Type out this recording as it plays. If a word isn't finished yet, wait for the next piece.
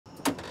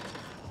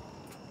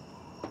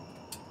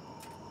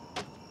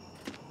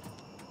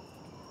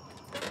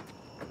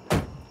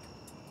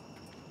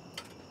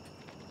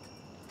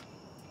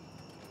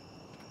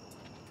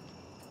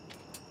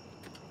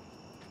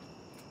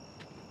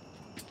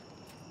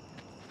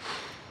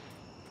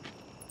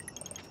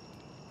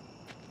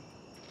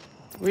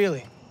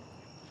Really?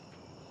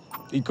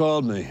 He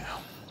called me,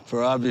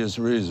 for obvious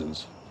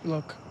reasons.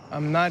 Look,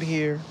 I'm not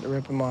here to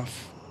rip him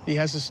off. He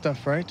has his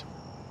stuff, right?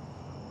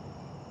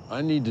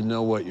 I need to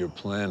know what you're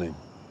planning.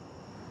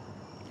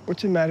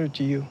 What's the matter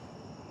to you?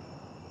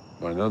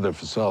 I know they're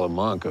for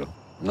Salamanca,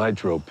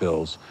 nitro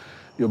pills.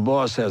 Your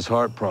boss has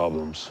heart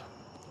problems.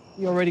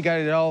 You already got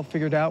it all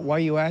figured out. Why are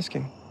you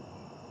asking?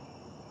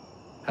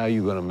 How are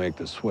you gonna make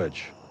the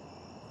switch?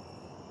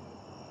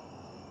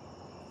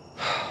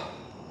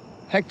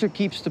 Hector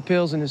keeps the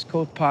pills in his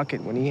coat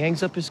pocket. When he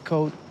hangs up his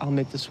coat, I'll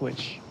make the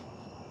switch.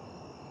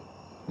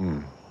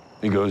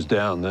 He goes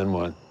down, then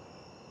what?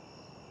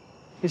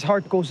 His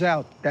heart goes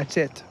out. That's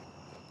it.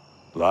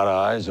 A lot of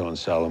eyes on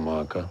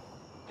Salamanca.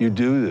 You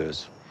do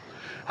this.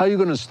 How are you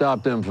gonna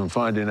stop them from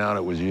finding out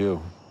it was you?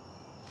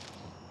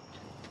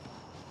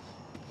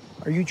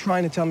 Are you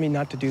trying to tell me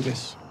not to do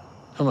this?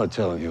 I'm not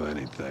telling you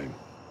anything.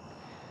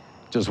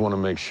 Just want to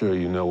make sure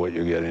you know what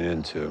you're getting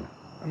into.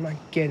 I'm not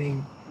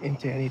getting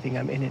into anything.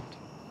 I'm in it.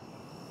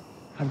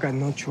 I've got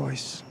no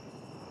choice.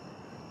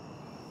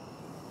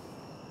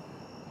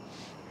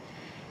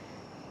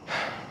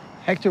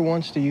 Hector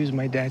wants to use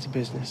my dad's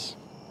business.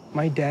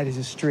 My dad is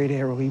a straight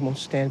arrow. He won't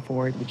stand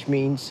for it, which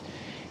means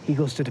he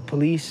goes to the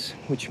police,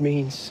 which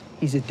means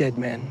he's a dead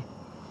man.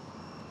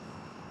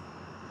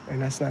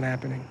 And that's not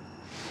happening.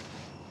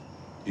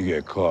 You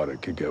get caught,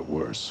 it could get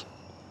worse.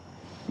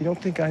 You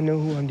don't think I know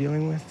who I'm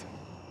dealing with?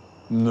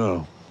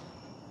 No,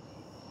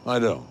 I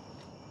don't.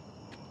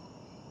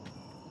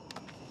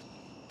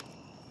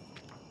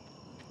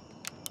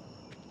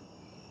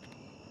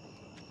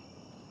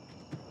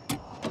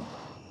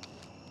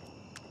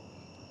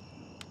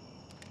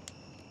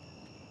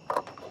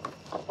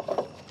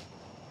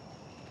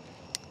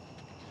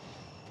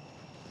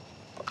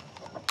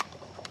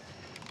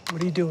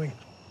 What are you doing?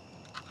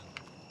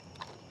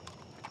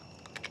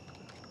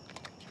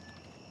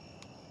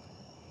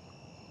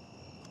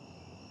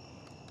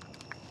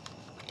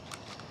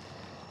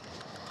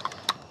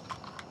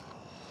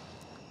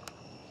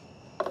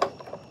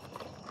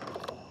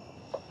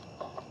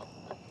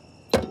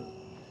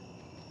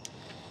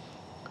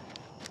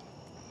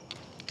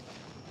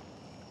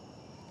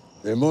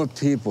 There are more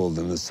people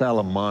than the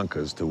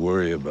Salamancas to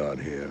worry about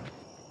here.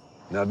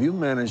 Now, if you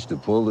manage to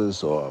pull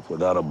this off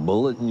without a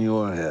bullet in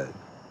your head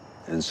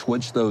and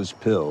switch those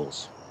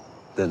pills,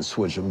 then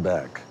switch them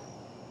back.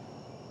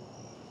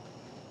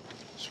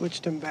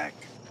 Switched him back.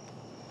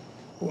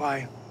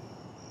 Why?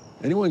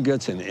 Anyone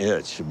gets an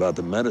itch about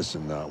the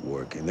medicine not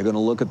working, they're gonna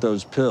look at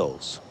those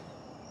pills.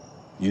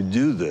 You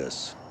do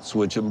this,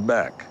 switch them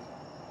back.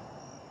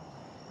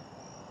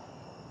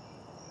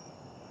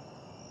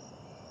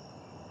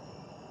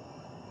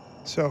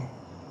 So,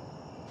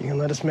 you gonna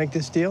let us make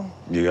this deal?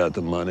 You got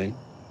the money?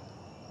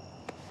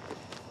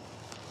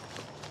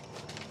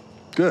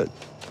 Good.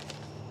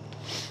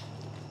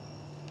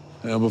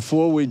 Now,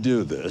 before we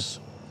do this,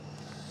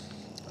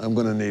 I'm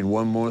gonna need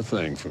one more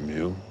thing from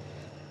you.